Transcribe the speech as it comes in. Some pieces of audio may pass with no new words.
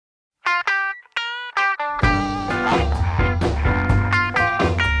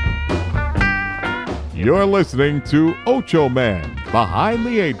You're listening to Ocho Man Behind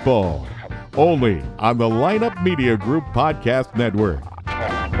the Eight Ball, only on the Lineup Media Group Podcast Network.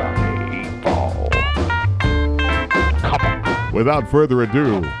 Without further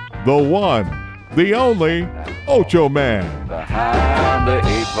ado, the one, the only Ocho Man. Behind the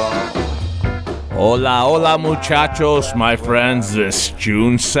Eight Ball. Hola, hola, muchachos, my friends. This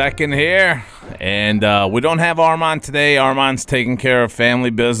June 2nd here. And we don't have Armand today. Armand's taking care of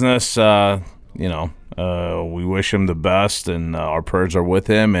family business. We wish him the best, and our prayers are with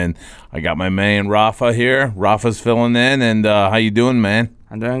him. And I got my man Rafa here. Rafa's filling in. And how you doing, man?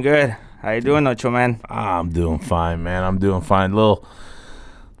 I'm doing good. How you doing, Ocho Man? I'm doing fine, man. I'm doing fine. Little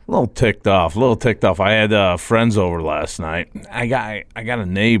ticked off. I had friends over last night. I got a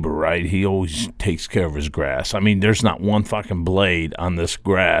neighbor, right? He always takes care of his grass. I mean, there's not one fucking blade on this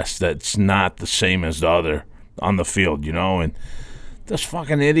grass that's not the same as the other on the field, you know? And this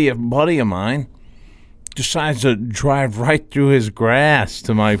fucking idiot buddy of mine decides to drive right through his grass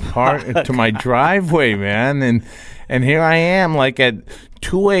to my to my driveway, man. And here I am, like at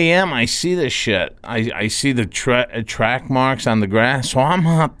 2 a.m., I see this shit. I see the track marks on the grass, so I'm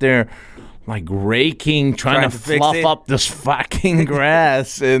out there like raking, trying to fluff up this fucking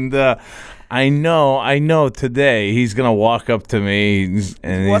grass. And I know today he's going to walk up to me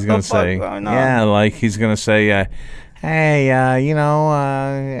and he's going to say, he's going to say, hey,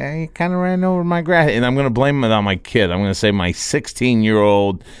 I kind of ran over my grass. And I'm going to blame it on my kid. I'm going to say my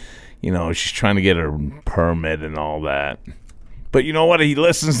 16-year-old, she's trying to get her permit and all that. But you know what? He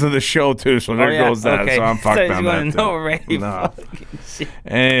listens to the show, too, so there goes that. Okay. So I'm fucked on that, too. No.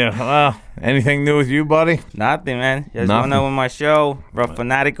 Hey, well, anything new with you, buddy? Nothing, man. Just going on with my show, Rough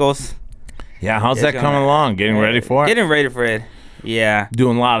Fanaticals. Yeah, how's that coming along? Getting ready for it? Getting ready for it, yeah.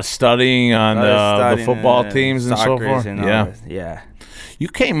 Doing a lot of studying on the football teams and so forth? Yeah. You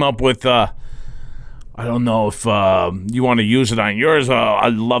came up with... I don't know if you want to use it on yours.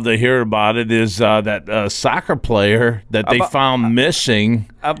 I'd love to hear about it. Is that soccer player that they found missing?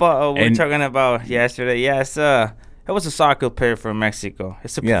 We're talking about yesterday. Yes, it was a soccer player from Mexico.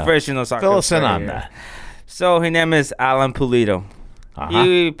 It's a professional soccer player. Fill us in on that. So his name is Alan Pulido. Uh-huh.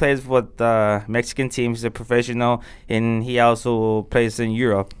 He plays with the Mexican team. He's a professional, and he also plays in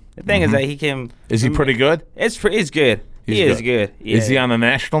Europe. The thing is that he came... Is he pretty good? It's good. He is good. Yeah. Is he on the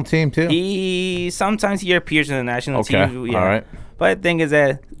national team, too? Sometimes he appears in the national team. Yeah. All right. But the thing is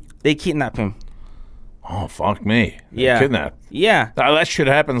that they kidnap him. Oh, fuck me. Yeah. Kidnap. Yeah. That shit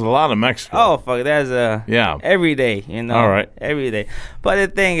happens a lot in Mexico. Oh, fuck. That's every day, All right. Every day. But the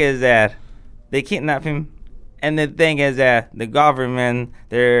thing is that they kidnap him. And the thing is that the government,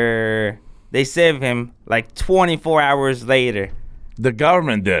 they save him like 24 hours later. The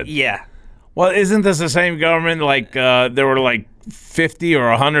government did? Yeah. Well, isn't this the same government? Like, there were like 50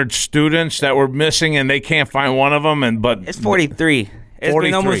 or 100 students that were missing, and they can't find one of them. But it's 43. It's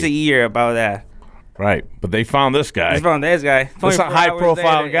been almost a year about that. Right, but they found this guy. They found this guy. That's a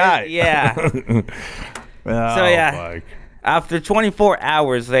high-profile guy. After 24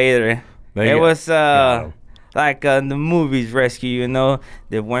 hours later, it was like the movies rescue.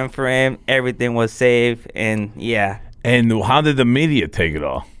 They went for him. Everything was safe, and yeah. And how did the media take it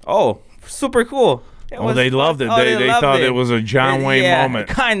all? Oh. Super cool. They loved it. They thought it was a John Wayne moment.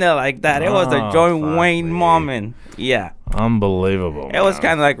 Kind of like that. It was a John Wayne moment. Yeah. Unbelievable. It was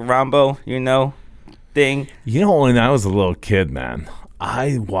kind of like Rambo, thing. When I was a little kid, man,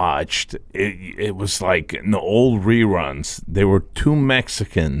 I watched it. It was like in the old reruns. There were two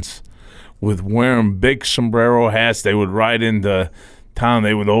Mexicans with wearing big sombrero hats. They would ride into town.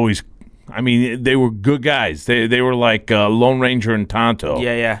 They would always, they were good guys. They were like Lone Ranger and Tonto.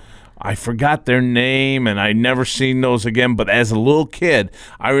 Yeah. I forgot their name, and I never seen those again. But as a little kid,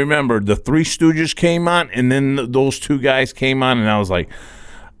 I remember the Three Stooges came on, and then those two guys came on, and I was like,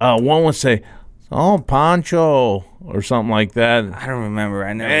 one would say, "Oh, Pancho," or something like that. I don't remember.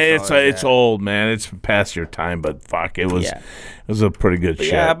 I never. It's old, man. It's past your time, but fuck, it was a pretty good show.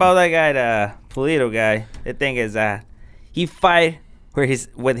 Yeah, about that guy, the Polito guy. The thing is that he fight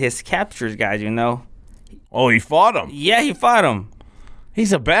with his captures guys. Oh, he fought him. Yeah, he fought him.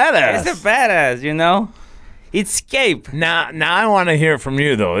 He's a badass. He's a badass, He escaped. Now I want to hear from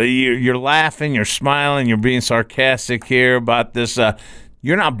you, though. You're laughing, you're smiling, you're being sarcastic here about this.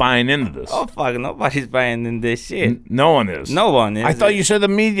 You're not buying into this. Oh, fuck. Nobody's buying into this shit. No one is. No one is. I thought you said the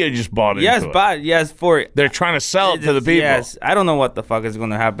media just bought into it. Yes, for it. They're trying to sell it to the people. Yes. I don't know what the fuck is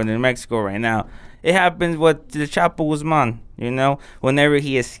going to happen in Mexico right now. It happens with the Chapo Guzman, Whenever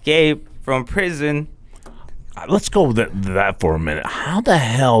he escaped from prison... Let's go with that for a minute. How the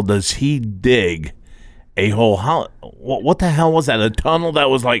hell does he dig a hole? what the hell was that? A tunnel that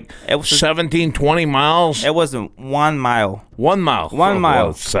was like 17, 20 miles? It wasn't 1 mile. 1 mile. 1 mile.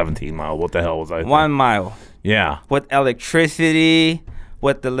 Well, 17 miles. What the hell was I? 1 mile. Yeah. With electricity,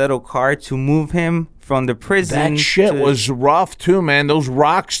 with the little car to move him from the prison. That shit was rough too, man. Those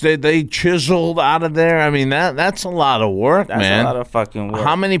rocks they chiseled out of there. I mean, that's a lot of work, man. That's a lot of fucking work.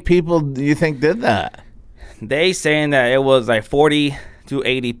 How many people do you think did that? They saying that it was like 40 to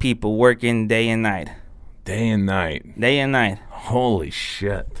 80 people working day and night. Day and night. Day and night. Holy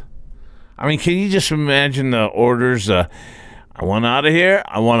shit. I mean, can you just imagine the orders? I want out of here.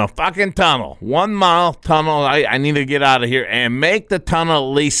 I want a fucking tunnel. 1 mile tunnel. I need to get out of here and make the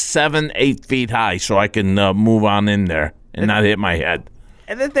tunnel at least 7-8 feet high so I can move on in there and not hit my head.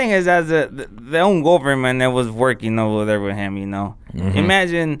 And the thing is, as the own government that was working over there with him, Mm-hmm.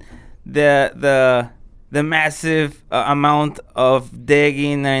 Imagine the massive amount of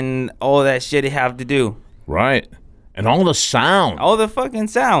digging and all that shit he have to do. Right. And all the sound. All the fucking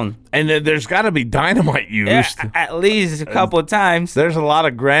sound. And there's got to be dynamite used. Yeah, at least a couple of times. There's a lot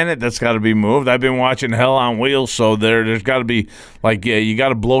of granite that's got to be moved. I've been watching Hell on Wheels, so there's got to be, like, you got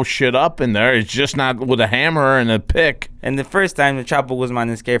to blow shit up in there. It's just not with a hammer and a pick. And the first time the Chapo Guzman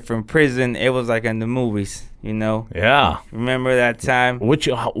escaped from prison, it was like in the movies, Yeah. Remember that time?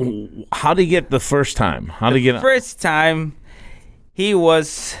 How did he get the first time? How did he get the first time he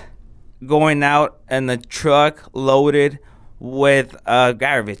was going out in a truck loaded with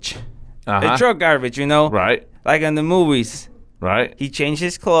garbage. The truck garbage, Right. Like in the movies. Right. He changed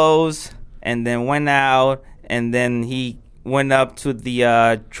his clothes and then went out, and then he went up to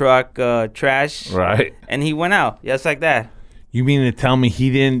the truck trash. Right. And he went out. Just like that. You mean to tell me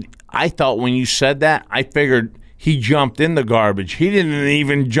he didn't... I thought when you said that, I figured he jumped in the garbage. He didn't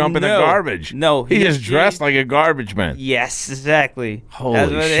even jump in the garbage. No. He just dressed like a garbage man. Yes, exactly.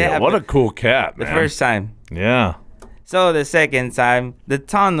 Holy shit. What a cool cat, man. The first time. Yeah. So the second time, the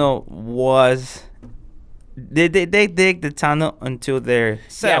tunnel was... They dig the tunnel until their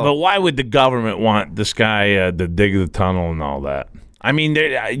cell. Yeah, but why would the government want this guy to dig the tunnel and all that? I mean,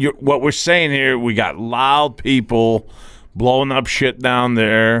 what we're saying here, we got loud people blowing up shit down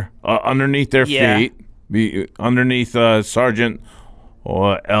there underneath their feet. Underneath Sergeant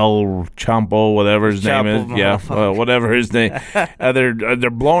El Champo, whatever his name is, whatever his name. They're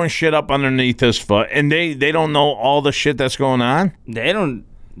blowing shit up underneath his foot, and they don't know all the shit that's going on. They don't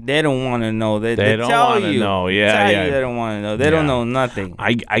want to know. They don't want to know. Yeah. They don't want to know. They don't know nothing.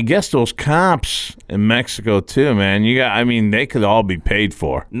 I guess those cops in Mexico too, man. They could all be paid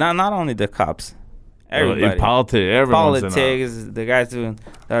for. Not only the cops. Everybody. Politics, the guys doing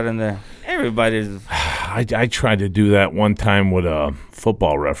that in there. Everybody's. I tried to do that one time with a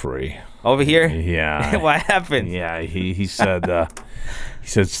football referee. Over here? Yeah. What happened? Yeah, he said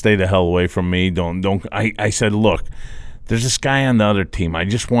stay the hell away from me. Don't. I said, look, there's this guy on the other team. I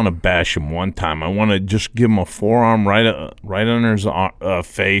just want to bash him one time. I want to just give him a forearm right under his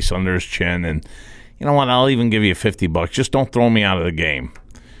face, under his chin, and you know what? I'll even give you $50. Just don't throw me out of the game.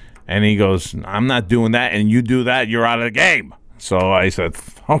 And he goes, I'm not doing that, and you do that, you're out of the game. So I said,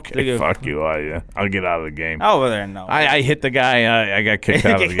 okay, fuck you. I'll get out of the game. Over there, no. I hit the guy. I got kicked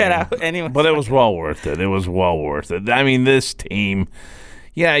out of the game. Anyway. But it was well worth it. It was well worth it. I mean, this team,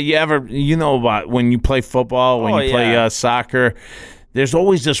 you know about when you play football, when you play soccer, there's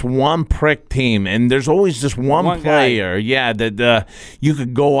always this one prick team, and there's always this one player, that you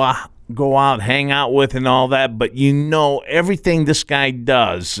could go out, hang out with and all that, but everything this guy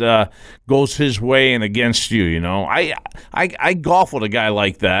does goes his way and against you, I golf with a guy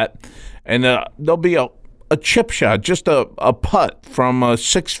like that, and there'll be a chip shot, just a putt from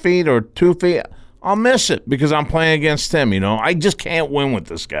 6 feet or 2 feet. I'll miss it because I'm playing against him, I just can't win with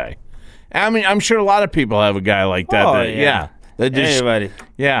this guy. I mean, I'm sure a lot of people have a guy like that. Everybody.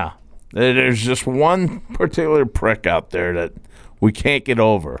 Yeah. There's just one particular prick out there that we can't get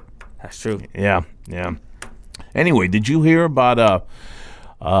over. That's true. Yeah. Anyway, did you hear about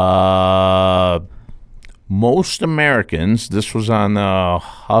most Americans, this was on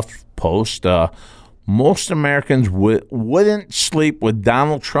HuffPost, most Americans wouldn't sleep with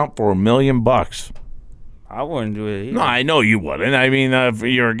Donald Trump for $1 million. I wouldn't do it either. No, I know you wouldn't. I mean,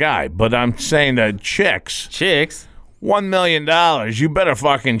 you're a guy. But I'm saying that chicks, $1 million, you better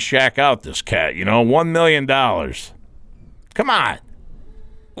fucking shack out this cat, $1 million. Come on.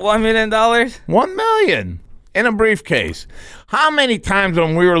 $1 million? $1 million in a briefcase. How many times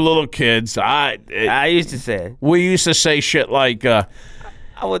when we were little kids, I used to say it. We used to say shit like, "Hey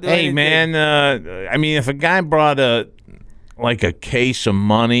anything. man," I mean, if a guy brought a case of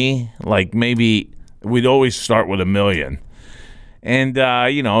money, like maybe we'd always start with $1 million, and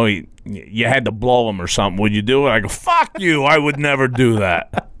you had to blow him or something. Would you do it? I go, fuck you. I would never do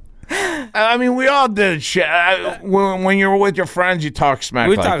that. I mean, we all did shit. When you're with your friends, you talk smack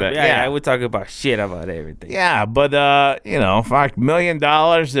like that. Yeah, we talk about shit about everything. Yeah, but, fuck, $1 million,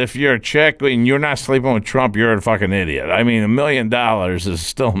 if you're a chick and you're not sleeping with Trump, you're a fucking idiot. I mean, $1 million is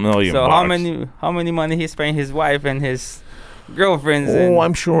still $1 million. So how many money he's paying his wife and his girlfriends?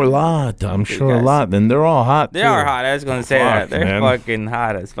 I'm sure a lot. And they're all hot, They are hot. I was going to say that. They're fucking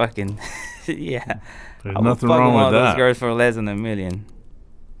hot as fucking, yeah. There's nothing wrong with that. Those girls for less than $1 million.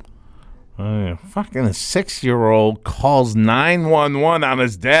 Fucking a 6-year-old calls 911 on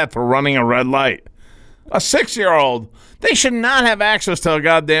his dad for running a red light. A 6-year-old. They should not have access to a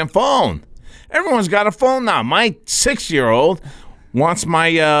goddamn phone. Everyone's got a phone now. My 6-year-old wants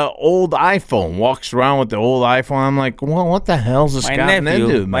my old iPhone. Walks around with the old iPhone. I'm like, well, what the hell's this gotten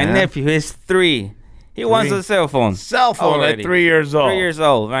into, man? My nephew is 3. He wants a cell phone. Cell phone at 3 years old. 3 years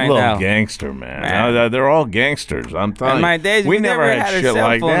old right Little now. gangster, man. They're all gangsters. I'm telling you. In my days, we never had a shit cell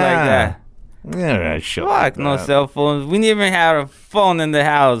like phone that. We never had shit like that. No cell phones. We didn't even have a phone in the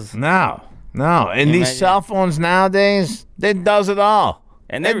house. No. And these cell phones nowadays, it does it all.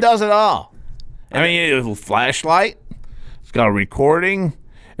 It does it all. I mean, a flashlight. It's got a recording.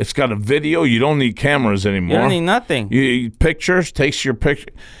 It's got a video. You don't need cameras anymore. You don't need nothing. Pictures. Takes your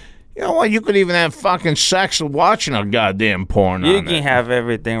picture. You know what? You could even have fucking sex watching a goddamn porn. You can have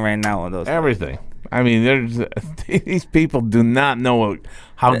everything right now on those. Everything. I mean, these people do not know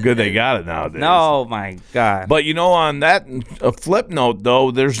how good they got it nowadays. No, my God. But on that flip note, though,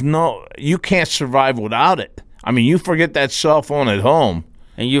 you can't survive without it. I mean, you forget that cell phone at home.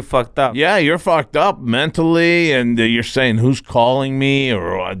 And you fucked up. Yeah, you're fucked up mentally, and you're saying, who's calling me?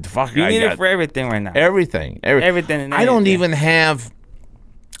 Or fuck, you need it for everything right now. Everything. Everything. I don't even have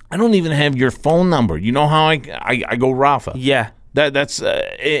your phone number. You know how I go Rafa? Yeah. That's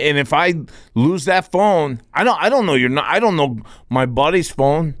and if I lose that phone, I don't know I don't know my buddy's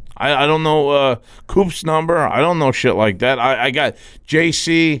phone. I don't know Coop's number. I don't know shit like that. I got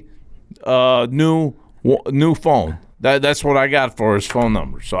JC new phone. That's what I got for his phone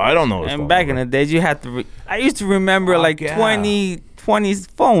number. So I don't know his phone back number. in the days, you had to. I used to remember 20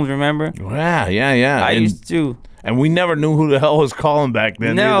 phones. Remember? Yeah. I used to. And we never knew who the hell was calling back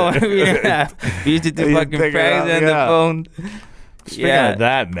then. No, we used to do fucking pranks on the phone. Speaking of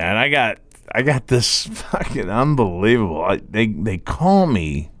that, man, I got this fucking unbelievable. They call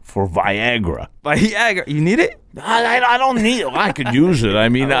me for Viagra. Viagra, you need it? I don't need it. I could use it. I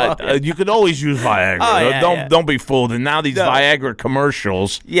mean, you could always use Viagra. Don't be fooled. And now these Viagra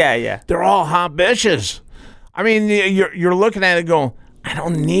commercials, they're all hot bitches. I mean, you're looking at it going, I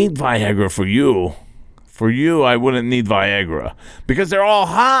don't need Viagra for you. For you, I wouldn't need Viagra because they're all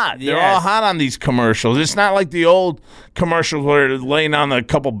hot. They're all hot on these commercials. It's not like the old commercials where they're laying on a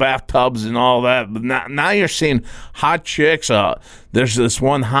couple bathtubs and all that. But now you're seeing hot chicks. There's this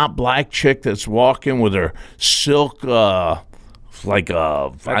one hot black chick that's walking with her silk, like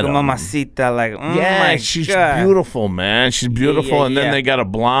a mamacita. She's beautiful, man. She's beautiful. And then they got a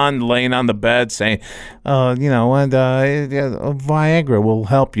blonde laying on the bed saying, Viagra will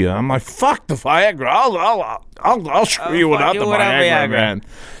help you. I'm like, fuck the Viagra. I'll screw you without the Viagra, man.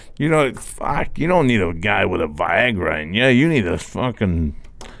 Fuck. You don't need a guy with a Viagra, and you need a fucking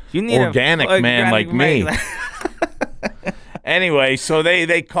organic man like me. Anyway, so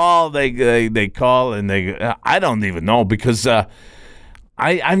they call, they call, and I don't even know because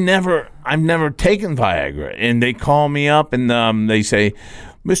I've never taken Viagra, and they call me up and they say,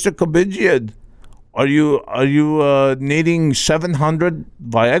 Mr. Kobidziad, are you needing 700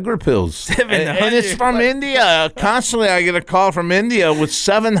 Viagra pills? 700, and it's from India. Constantly, I get a call from India with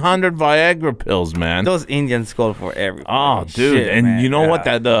 700 Viagra pills, man. Those Indians call for everything. Oh, dude, shit, and man. you know what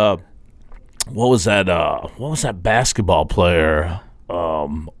that what was that basketball player?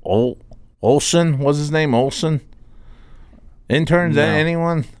 Olsen, what's his name? Olsen? Interns, no.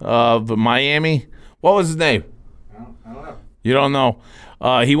 Anyone? Miami? What was his name? I don't know. You don't know?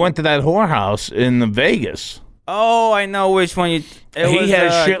 He went to that whorehouse in Vegas. Oh, I know which one you. He had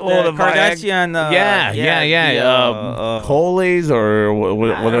a shitload of Kardashian. Coley's or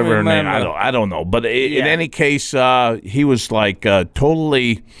whatever her name. I don't know. But in any case, he was like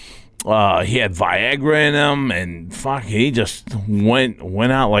totally. He had Viagra in him, and fuck, he just went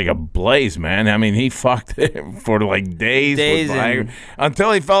out like a blaze, man. I mean, he fucked it for like days with Viagra,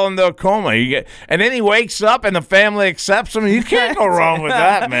 until he fell into a coma. And then he wakes up, and the family accepts him. You can't go wrong with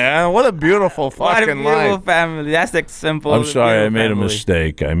that, man. What a beautiful fucking life. Family. That's like simple. I'm sorry, I made a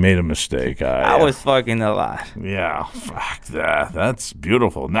mistake. I was fucking a lot. Yeah, fuck that. That's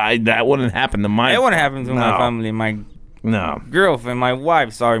beautiful. That wouldn't happen to my. It wouldn't happen to my family. No. Girlfriend, my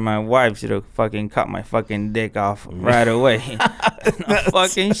wife should have fucking cut my fucking dick off right away. No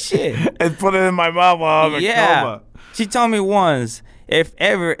fucking shit. And put it in my mouth while I'm in coma. She told me once, if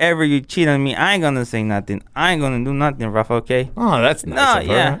ever you cheat on me, I ain't gonna say nothing. I ain't gonna do nothing, Rafa, okay? Oh, that's nice of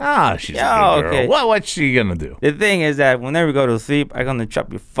her. Yeah. She's a good girl. Okay. What's she gonna do? The thing is that whenever we go to sleep, I'm gonna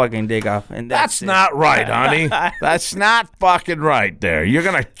chop your fucking dick off. And That's not right, honey. That's not fucking right there. You're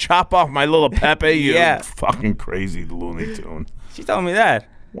gonna chop off my little Pepe, you fucking crazy Looney Tune. She told me that.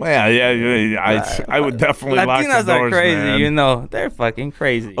 Well, I would definitely lock the doors, Latinas are crazy, man. you know. They're fucking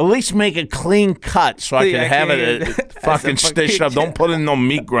crazy. At least make a clean cut so I can have it fucking stitched up. Don't put in no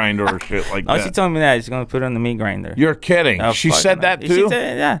meat grinder or shit like that. Oh, she told me that. She's going to put it on the meat grinder. You're kidding. She said that too? She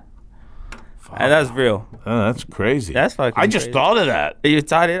said, yeah. That's real. Oh, that's crazy. That's fucking I just thought of that. You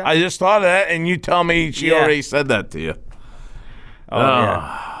thought it? I just thought of that, and you tell me she already said that to you.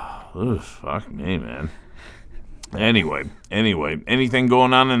 Yeah. Fuck me, man. Anyway, anything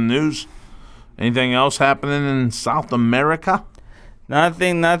going on in the news? Anything else happening in South America?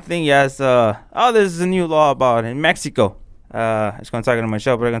 Nothing. Yes. There's a new law about in Mexico. I was going to talk it on my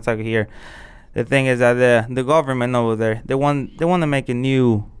show, but I'm going to talk it here. The thing is that the government over there, they want to make a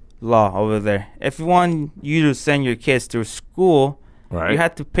new law over there. If you want you to send your kids to school, you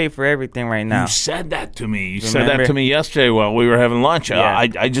have to pay for everything right now. You said that to me. You said that to me yesterday while we were having lunch. Yeah.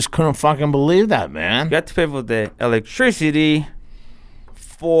 I just couldn't fucking believe that, man. You have to pay for the electricity,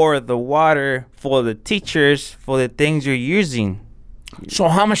 for the water, for the teachers, for the things you're using. So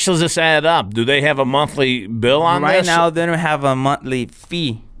how much does this add up? Do they have a monthly bill on this? Right now, they don't have a monthly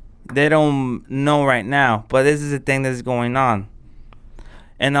fee. They don't know right now, but this is the thing that's going on.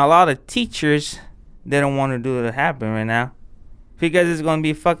 And a lot of teachers, they don't want to do it happen right now because it's going to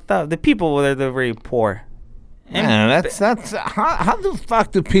be fucked up. The people over there, they're very poor. Man, that's how the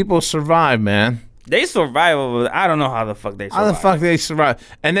fuck do people survive, man? They survive over there. I don't know how the fuck they survive. How the fuck they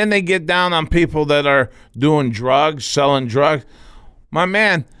survive? And then they get down on people that are doing drugs, selling drugs. My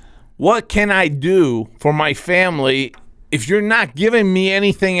man, what can I do for my family if you're not giving me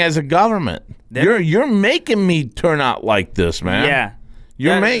anything as a government? You're making me turn out like this, man. Yeah.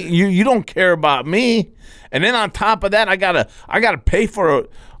 You don't care about me. And then on top of that, I gotta pay for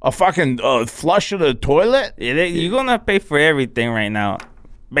a fucking flush of the toilet. You're gonna pay for everything right now.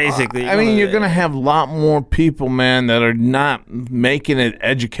 Basically, you're going to have a lot more people, man, that are not making it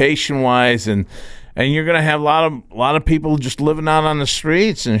education-wise, and you're going to have a lot of people just living out on the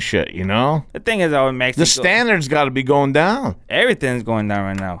streets and shit, you know? The thing is, in Mexico, the standards got to be going down. Everything's going down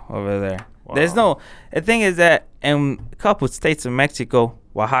right now over there. Wow. The thing is that in a couple of states of Mexico,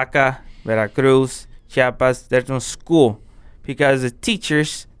 Oaxaca, Veracruz, Chiapas, there's no school because the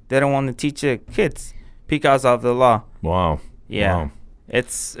teachers, they don't want to teach their kids because of the law. Wow. Yeah. Wow.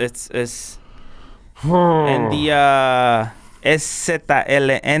 It's and the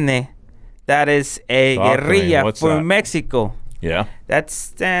SZLN, that is a guerrilla for that? Mexico. Yeah. That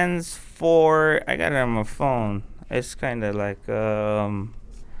stands for, I got it on my phone. It's kind of like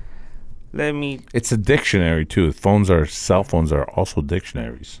It's a dictionary too. Cell phones are also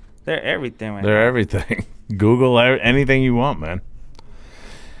dictionaries. They're everything. They're everything. Google anything you want, man.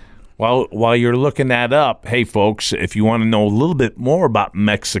 While you're looking that up, hey, folks, if you want to know a little bit more about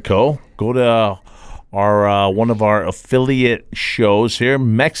Mexico, go to our one of our affiliate shows here,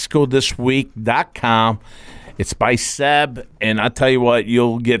 MexicoThisWeek.com. It's by Seb, and I tell you what,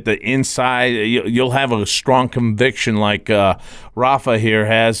 you'll get the inside. You'll have a strong conviction like Rafa here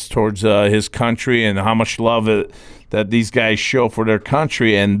has towards his country and how much love that these guys show for their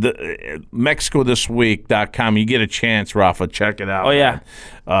country. And MexicoThisWeek.com. You get a chance, Rafa, check it out. Oh, yeah.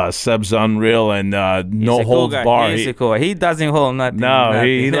 Seb's unreal and no holds barred. He's cool. He doesn't hold nothing. No,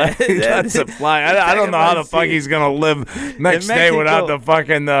 he lets it fly. I don't know how the fuck he's going to live next day without the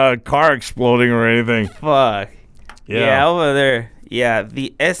fucking car exploding or anything. Fuck. Yeah, over there. Yeah,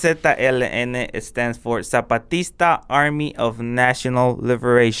 the SZLN stands for Zapatista Army of National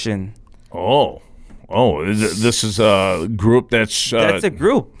Liberation. Oh, this is a group that's a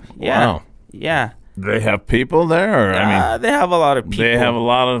group. Yeah. Wow. Yeah. They have people there? Or, they have a lot of people. They have a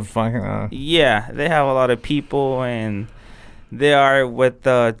lot of fucking... Yeah, they have a lot of people, and they are with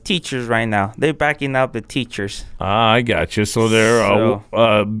the teachers right now. They're backing up the teachers. I got you. So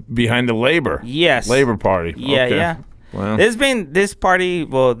they're behind the Labor. Yes. Labor Party. Yeah, okay. yeah. Well, this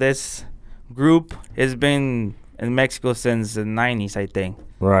group has been in Mexico since the 90s, I think.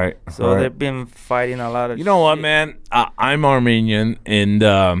 Right. So they've been fighting a lot of You know what, man? I'm Armenian, and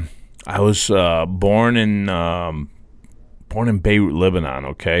I was born in Beirut, Lebanon,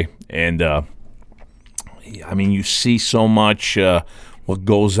 okay? And, you see so much what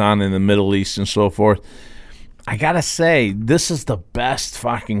goes on in the Middle East and so forth. I gotta say, this is the best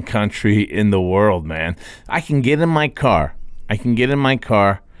fucking country in the world, man. I can get in my car.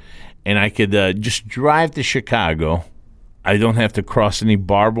 And I could just drive to Chicago. I don't have to cross any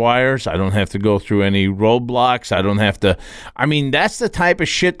barbed wires. I don't have to go through any roadblocks. I don't have to. I mean, that's the type of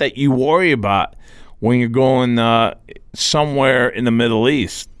shit that you worry about when you're going somewhere in the Middle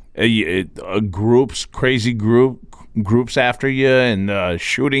East. Crazy groups after you and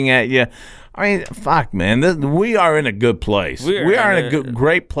shooting at you. I mean, fuck, man. We are in a good place. We are in a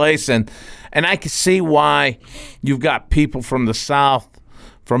great place, and I can see why you've got people from the South,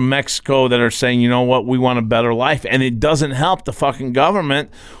 from Mexico, that are saying, you know what, we want a better life. And it doesn't help the fucking government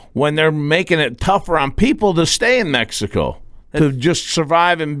when they're making it tougher on people to stay in Mexico, to just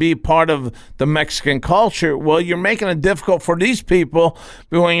survive and be part of the Mexican culture. Well, you're making it difficult for these people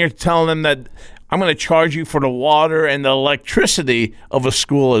when you're telling them that I'm going to charge you for the water and the electricity of a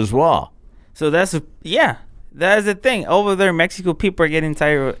school as well. So that's the thing. Over there, Mexico, people are getting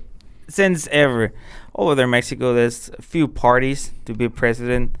tired since ever. Over there, Mexico, there's a few parties to be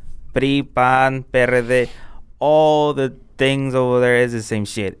president. PRI, PAN, PRD, all the things over there is the same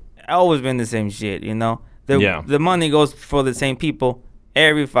shit. Always been the same shit, you know? The money goes for the same people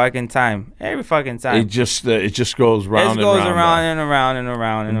every fucking time. It just goes round and round. It goes around and around and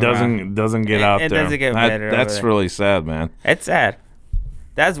around and around. It doesn't get out there. It doesn't get better. That's really sad, man. It's sad.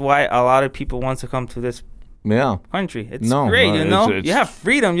 That's why a lot of people want to come to this country. It's great, you know? You have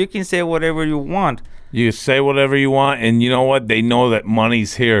freedom. You can say whatever you want. You say whatever you want, and you know what? They know that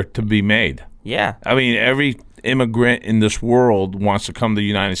money's here to be made. Yeah. I mean, every immigrant in this world wants to come to the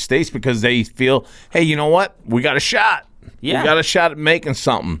United States because they feel, hey, you know what? We got a shot. Yeah. We got a shot at making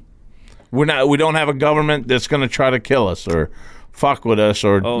something. We don't have a government that's going to try to kill us or fuck with us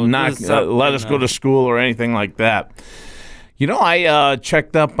or not let us go to school or anything like that. You know, I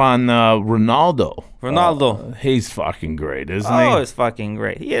checked up on Ronaldo. He's fucking great, isn't he? Oh, he's fucking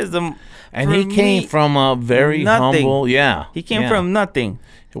great. He is the... And he came from a very humble... Yeah. He came from nothing.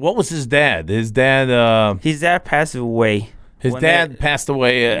 What was his dad? His dad passed away. His dad passed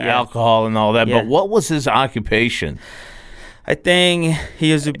away, alcohol and all that. Yeah. But what was his occupation? I think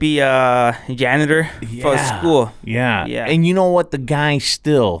he used to be a janitor for school. Yeah. And you know what? The guy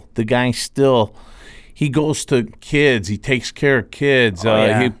still... He goes to kids. He takes care of kids.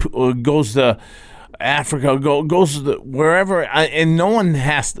 He goes to Africa. Goes to wherever. And no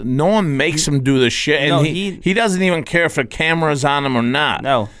one makes him do this shit. And he doesn't even care if the camera's on him or not.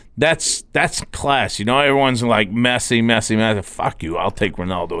 No. That's class. You know, everyone's like Messi. Fuck you. I'll take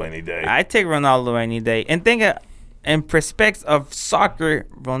Ronaldo any day. I take Ronaldo any day. And think in prospects of soccer,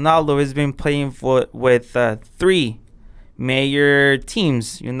 Ronaldo has been playing with 3 major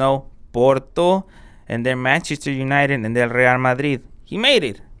teams. You know, Porto, and then Manchester United, and then Real Madrid. He made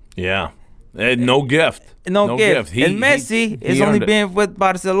it. Yeah. No gift. No gift. And Messi has only been with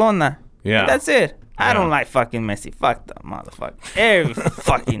Barcelona. Yeah. That's it. I don't like fucking Messi. Fuck that motherfucker. Every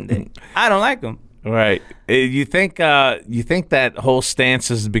fucking day. I don't like him. Right. You think that whole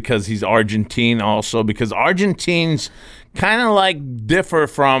stance is because he's Argentine also? Because Argentines kind of like differ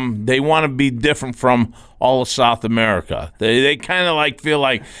from, they want to be different from all of South America. They kind of like feel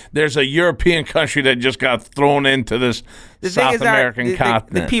like there's a European country that just got thrown into this South American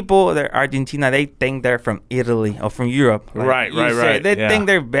continent. The people that are Argentina, they think they're from Italy or from Europe. Like right. They think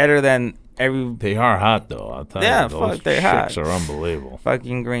they're better than They are hot though, I'll tell you. Those they're hot. chicks are unbelievable.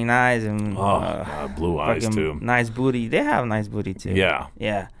 Fucking green eyes and God, blue eyes too. Nice booty. They have nice booty too.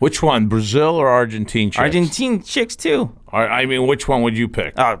 Yeah. Which one, Brazil or Argentine chicks? Argentine chicks too. I mean, which one would you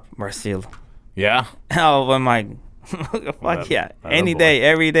pick? Brazil. Yeah. Oh, but my fuck yeah, any day,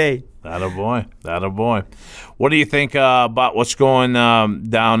 every day. That a boy. What do you think about what's going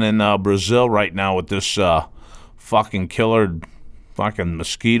down in Brazil right now with this fucking killer? Fucking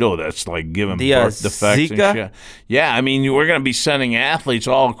mosquito that's like giving birth defects Zika? And shit. Yeah, I mean, we're going to be sending athletes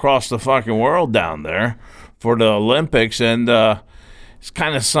all across the fucking world down there for the Olympics, and it's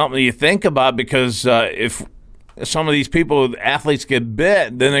kind of something you think about because if some of these athletes get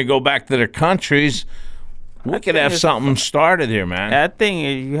bit, then they go back to their countries, we could have something started here, man. I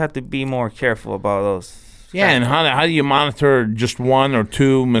think you have to be more careful about those. Yeah, and how do you monitor just 1 or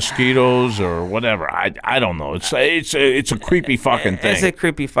 2 mosquitoes or whatever? I don't know. It's a creepy fucking thing. It's a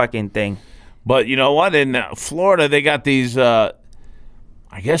creepy fucking thing. But you know what? In Florida, they got these. I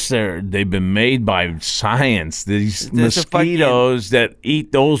guess they've been made by science. These mosquitoes that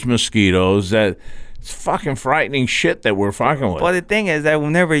eat those mosquitoes. That it's fucking frightening shit that we're fucking with. Well, the thing is that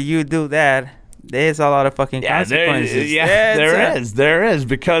whenever you do that, there's a lot of fucking consequences. There is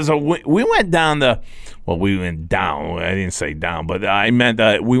because we went down the. Well, we went down. I didn't say down, but I meant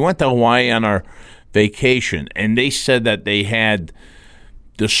we went to Hawaii on our vacation, and they said that they had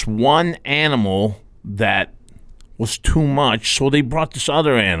this one animal that was too much, so they brought this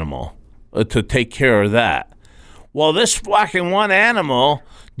other animal to take care of that. Well, this fucking one animal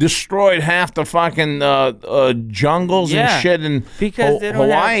destroyed half the fucking jungles and shit in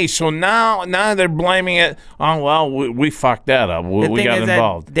Hawaii. So now they're blaming it. Oh, well, we fucked that up. We got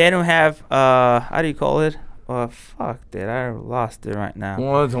involved. They don't have, how do you call it? Fuck, dude, I lost it right now.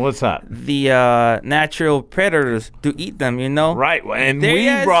 What's that? The natural predators to eat them, you know? Right, and we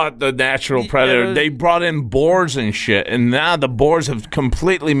brought the natural predator. They brought in boars and shit, and now the boars have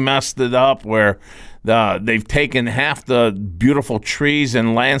completely messed it up where they've taken half the beautiful trees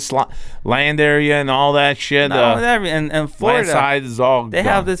and land area and all that shit. No, and Florida, landside is all they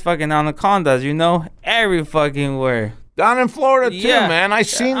have this fucking anacondas, you know? Every fucking where. Down in Florida, too, man. I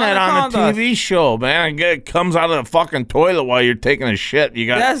seen that on a TV show, man. It comes out of the fucking toilet while you're taking a shit. You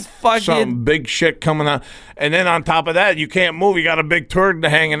got some big shit coming out. And then on top of that, you can't move. You got a big turd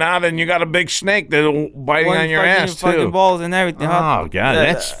hanging out, and you got a big snake that's biting on your ass, too. Fucking balls and everything. Oh, God,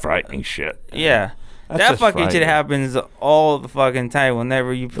 that's frightening shit. Yeah. That fucking shit happens all the fucking time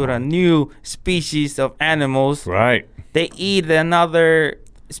whenever you put a new species of animals. Right. They eat another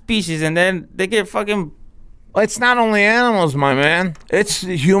species, and then they get fucking... It's not only animals, my man. It's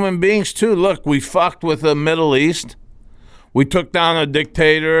human beings, too. Look, we fucked with the Middle East. We took down a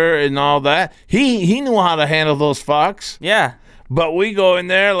dictator and all that. He knew how to handle those fucks. Yeah. But we go in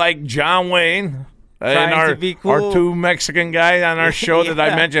there like John Wayne and our two Mexican guys on our show that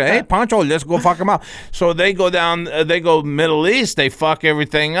I mentioned. Hey, Pancho, let's go fuck them up. So they go down, they go Middle East, they fuck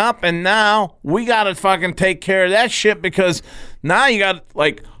everything up, and now we got to fucking take care of that shit because now you got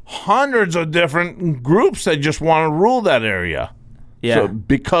like hundreds of different groups that just want to rule that area. Yeah. So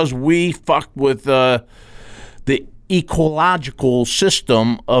because we fucked with the ecological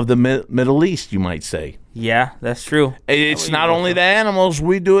system of the Middle East, you might say. Yeah, that's true. It's not only the animals,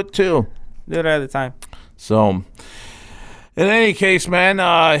 we do it too. Do it at the time. So, in any case, man,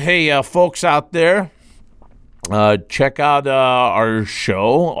 hey, folks out there, check out our show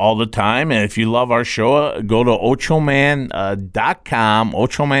all the time. And if you love our show, go to ochoman.com,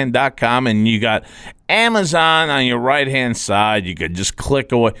 and you got Amazon on your right-hand side. You could just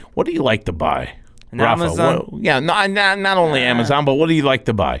click away. What do you like to buy? Amazon? Not only Amazon, but what do you like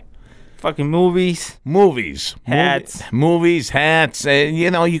to buy? Fucking movies. Hats. Movies, hats.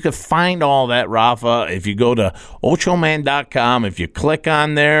 You can find all that, Rafa, if you go to ochoman.com. If you click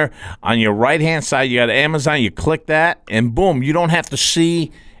on there, on your right-hand side, you got Amazon. You click that, and boom, you don't have to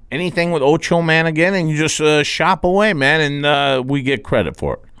see anything with Ocho Man again, and you just shop away, man, and we get credit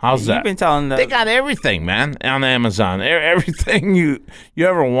for it. How's that? You've been telling them. They got everything, man, on Amazon. Everything you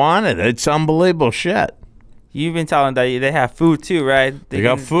ever wanted. It's unbelievable shit. You've been telling that they have food too, right? They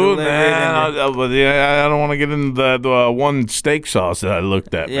got food, man. I don't want to get into that one steak sauce that I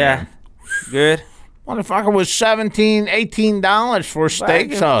looked at, man. Good. Motherfucker was $17, $18 for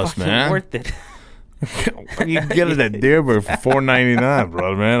steak sauce, man. Worth it. You can get it at Dearborn for $4.99,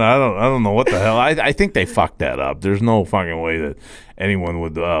 brother, man. I don't know what the hell. I think they fucked that up. There's no fucking way that anyone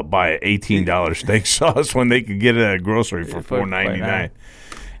would buy an $18 steak sauce when they could get it at a grocery for $4.99.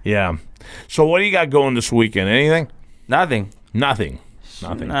 Yeah. So what do you got going this weekend? Anything? Nothing.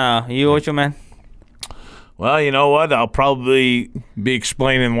 No. You Ocho Man? Well, you know what? I'll probably be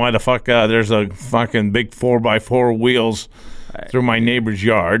explaining why the fuck there's a fucking big 4x4 wheels through my neighbor's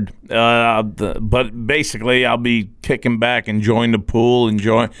yard. But basically, I'll be kicking back, enjoying the pool,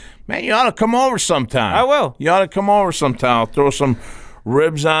 Man, you ought to come over sometime. I will. You ought to come over sometime. I'll throw some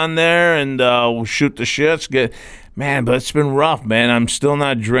ribs on there, and we'll shoot the shits. Man, but it's been rough, man. I'm still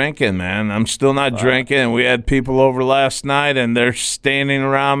not drinking, man. Drinking. And we had people over last night, and they're standing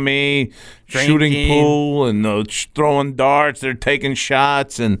around me, shooting pool and throwing darts. They're taking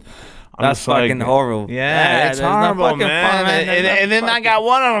shots, and that's fucking horrible. Yeah, it's horrible, man. And then I got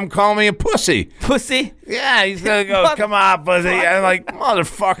one of them calling me a pussy. Pussy? Yeah, he's gonna go, come on, pussy. I'm like,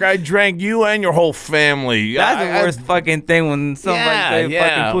 motherfucker, I drank you and your whole family. That's the worst fucking thing when somebody say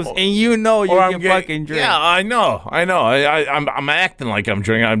fucking pussy, and you can fucking drink. Yeah, I know. I'm acting like I'm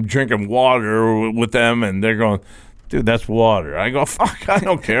drinking. I'm drinking water with them, and they're going, dude, that's water. I go, fuck, I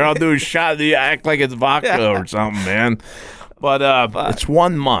don't care. I'll do a shot. You act like it's vodka or something, man. But it's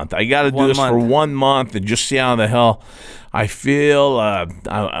 1 month. I got to do this for 1 month and just see how the hell I feel.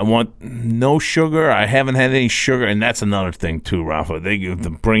 I want no sugar. I haven't had any sugar. And that's another thing, too, Rafa. They're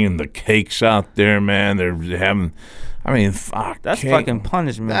bringing the cakes out there, man. They're having, fuck. That's fucking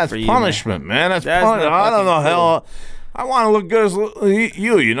punishment for you. That's punishment, man. That's punishment. I don't know, hell. I want to look good as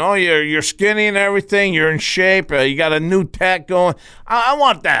you. You know, you're skinny and everything. You're in shape. You got a new tat going. I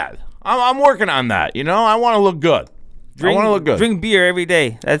want that. I'm working on that. I want to look good. I want to look good. Drink beer every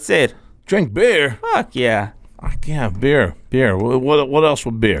day. That's it. Drink beer. Fuck yeah. Fuck yeah, beer. What else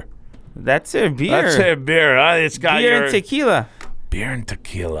with beer? That's it. Beer. That's it. Beer. It's got beer and tequila. Beer and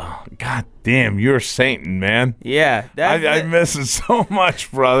tequila. God damn, you're a saint, man. Yeah. I miss it so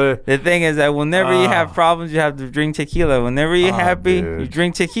much, brother. The thing is that whenever you have problems, you have to drink tequila. Whenever you're happy, you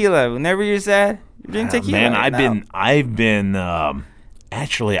drink tequila. Whenever you're sad, you drink tequila. Man, I've been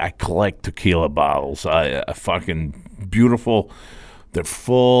actually, I collect tequila bottles. I fucking beautiful. They're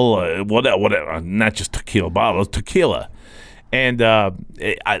full. Whatever. Not just tequila bottles. Tequila, and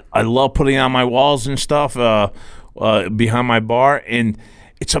I love putting on my walls and stuff. Behind my bar, and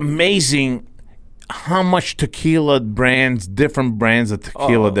it's amazing how much different brands of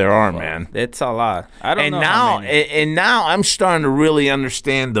tequila there are, man. It's a lot. I don't know. And now I'm starting to really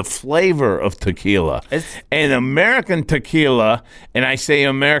understand the flavor of tequila. And American tequila, and I say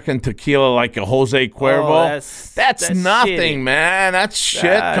American tequila like a Jose Cuervo, that's nothing, shitty. Man. That's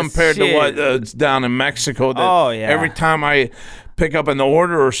shit compared to what's down in Mexico. Every time I pick up an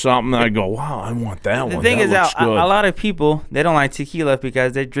order or something, I go, wow, I want that one. The thing is, a lot of people, they don't like tequila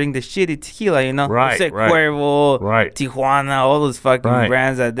because they drink the shitty tequila, Right, Cuervo, right. Tijuana, all those fucking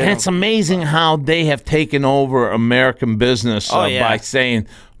brands that they And it's amazing how they have taken over American business by saying,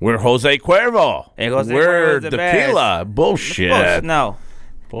 we're Jose Cuervo. We're tequila. Bullshit. No.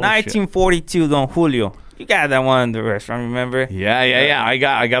 Bullshit. 1942, Don Julio. You got that one in the restaurant, remember? Yeah. I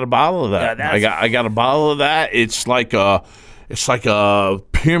got a bottle of that. I got a bottle of that. It's like a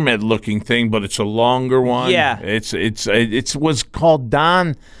pyramid-looking thing, but it's a longer one. Yeah. It was called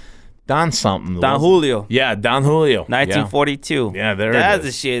Don something. Don Julio. Yeah, Don Julio. 1942. Yeah, there it is. That's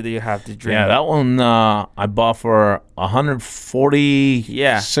the shit that you have to drink. Yeah, that one I bought for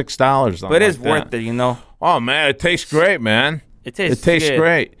 $146. But it's worth it, Oh, man, it tastes great, man. It tastes good.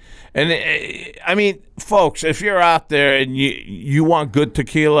 Great. And, I mean, folks, if you're out there and you want good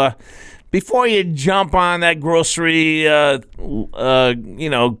tequila, before you jump on that grocery, cart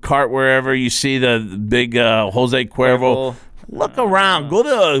wherever you see the big Jose Cuervo, look around. Go to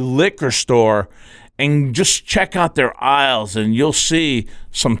a liquor store and just check out their aisles, and you'll see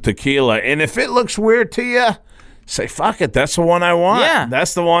some tequila. And if it looks weird to you, say, fuck it. That's the one I want. Yeah.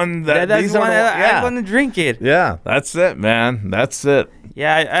 That's the one that's the one I want to drink it. Yeah, that's it, man. That's it.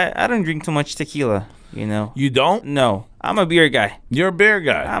 Yeah, I don't drink too much tequila, You don't? No. I'm a beer guy. You're a beer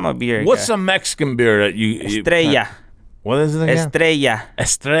guy. I'm a beer guy. What's a Mexican beer that you Estrella. What is it again?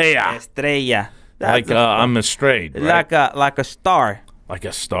 Estrella. Like I'm straight, right? Like a star. Like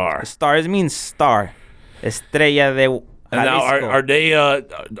a star. A star, it means star. Estrella de Jalisco. And now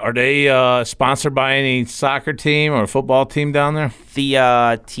are they sponsored by any soccer team or football team down there?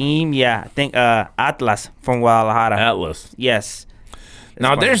 The team, I think Atlas from Guadalajara. Atlas. Yes.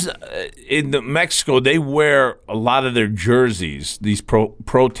 Now, there's in Mexico, they wear a lot of their jerseys, these pro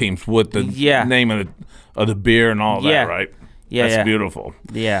teams, with the name of the beer and all that, right? Yeah, that's beautiful.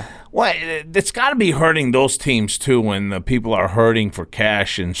 Yeah. Well, it's got to be hurting those teams, too, when the people are hurting for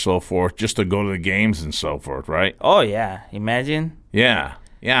cash and so forth, just to go to the games and so forth, right? Oh, yeah. Imagine. Yeah.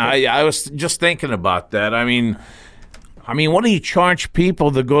 I was just thinking about that. I mean, what do you charge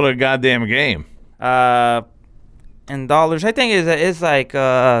people to go to a goddamn game? In dollars, I think it's like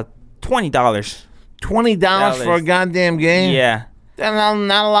 $20. $20 for a goddamn game? Yeah.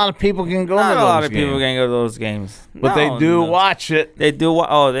 Not a lot of people can go to those games. Not a lot of people can go to those games. But they do watch it. They do.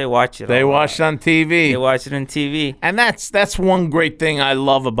 They watch it. They watch it on TV. They watch it on TV. And that's one great thing I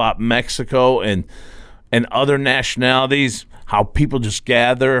love about Mexico and other nationalities, how people just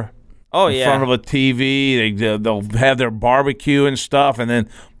gather in front of a TV. They'll have their barbecue and stuff, and then,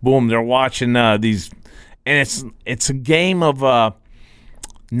 boom, they're watching these. And it's a game of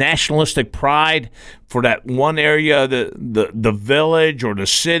nationalistic pride for that one area, the village or the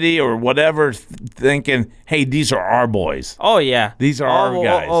city or whatever, thinking, hey, these are our boys. Oh, yeah. These are our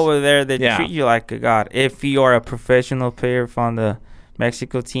guys. Over there, they treat you like a god. If you are a professional player from the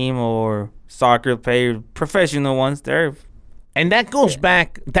Mexico team or soccer player, professional ones, they're... And that goes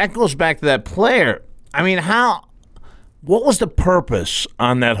back to that player. I mean, what was the purpose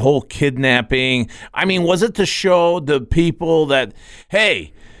on that whole kidnapping? I mean, was it to show the people that,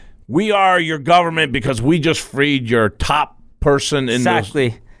 hey, we are your government because we just freed your top person in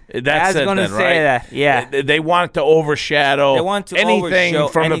exactly. That's I was going to say that. Yeah, they want to overshadow anything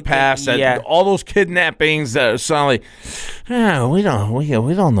from the past. All those kidnappings that sound like, we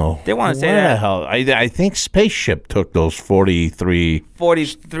don't know. They want to say that. The hell? I think Spaceship took those 43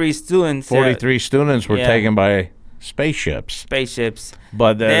 students. 43 students were taken by spaceships.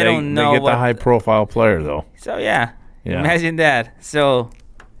 But they don't know. They get the high-profile player though. So yeah. Imagine that. So.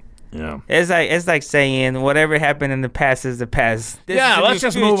 Yeah. It's like saying whatever happened in the past is the past. Let's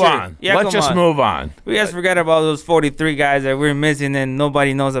just move on. Let's just move on. We just forgot about those 43 guys that we're missing, and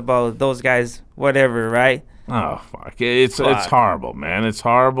nobody knows about those guys. Whatever, right? Oh fuck! It's horrible, man. It's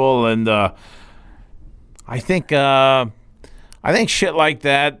horrible, and I think shit like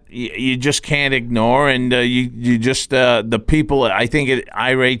that you just can't ignore, and you just the people. I think it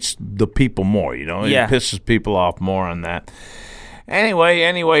irates the people more. You know, it pisses people off more on that.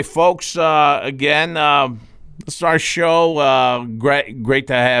 Anyway, folks. Again, this is our show. Great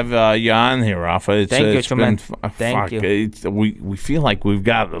to have you on here, Rafa. Thank you, man. Thank you. We feel like we've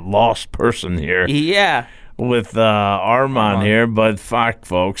got a lost person here. Yeah. With Armand here, but fuck,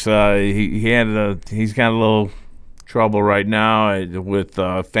 folks, he's got a little trouble right now with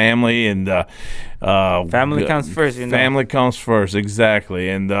family, and family comes first. Family comes first, exactly.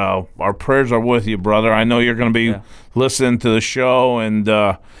 And our prayers are with you, brother. I know you're going to be listening to the show, and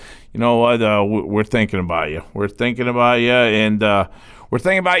you know what? We're thinking about you. We're thinking about you, and we're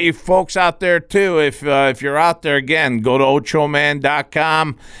thinking about you folks out there too. If you're out there, again, go to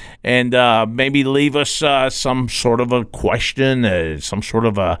ochoman.com and maybe leave us some sort of a question, some sort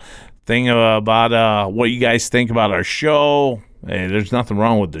of a thing about what you guys think about our show. Hey, there's nothing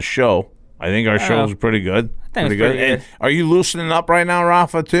wrong with the show. I think our show is pretty good. I think it's pretty good. And are you loosening up right now,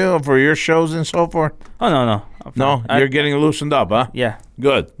 Rafa, too, for your shows and so forth? Oh, no. No, you're getting loosened up, huh? Yeah.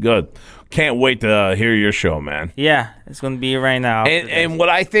 Good. Can't wait to hear your show, man. Yeah, it's going to be right now. And what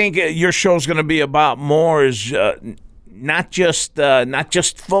I think your show's going to be about more is not just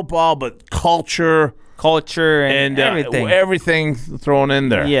football, but culture and everything. Everything thrown in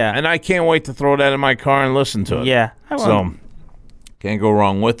there. Yeah. And I can't wait to throw that in my car and listen to it. Yeah. So can't go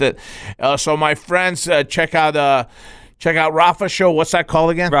wrong with it. So my friends, check out Rafa's show. What's that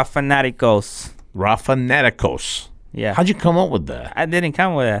called again? Rafanaticos. Yeah. How'd you come up with that? I didn't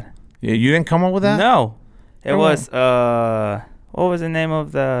come with that. Yeah, you didn't come up with that? No. It was what was the name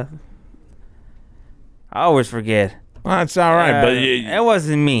of the? I always forget. Well, it's all right, but it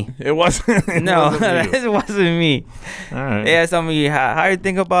wasn't me. It wasn't. No, it wasn't me. All right. Yeah, tell me how you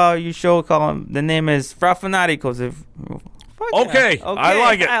think about your show? The name is Rafanaticos. Okay, I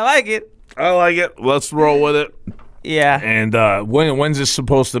like it. Let's roll with it. Yeah. And when's this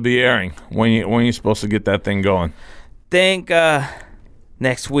supposed to be airing? When you supposed to get that thing going? Think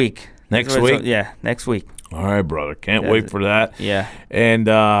next week. Next week? Yeah, next week. All right, brother. Can't wait for that. Yeah. And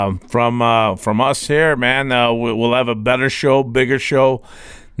from us here, man, we'll have a better show, bigger show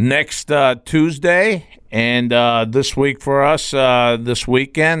next Tuesday. And this week for us, this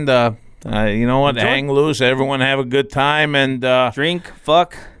weekend, you know what? Hang loose. Everyone have a good time and drink,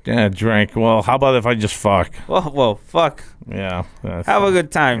 fuck. Yeah, drink. Well, how about if I just fuck? Well, fuck. Yeah. Have a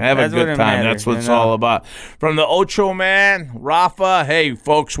good time. Have a good time. That's what it's all about. From the Ocho Man, Rafa, hey,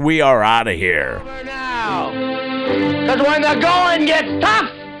 folks, we are out of here. Over now. Because when the going gets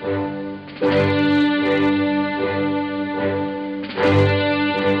tough,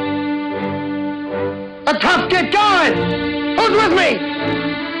 the tough get going. Who's with me?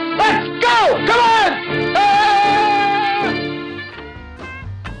 Let's go! Come on!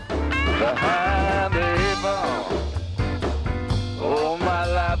 Behind the eight ball. Oh, my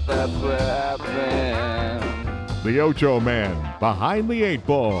life, that's where I've been. The Ocho Man, Behind the Eight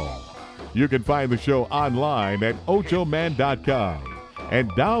Ball. You can find the show online at ochoman.com and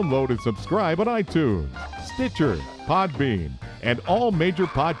download and subscribe on iTunes, Stitcher, Podbean, and all major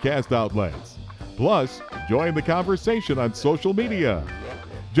podcast outlets. Plus, join the conversation on social media.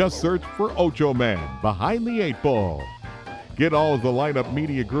 Just search for Ocho Man, Behind the Eight Ball. Get all of the Lineup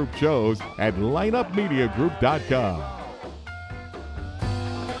Media Group shows at lineupmediagroup.com.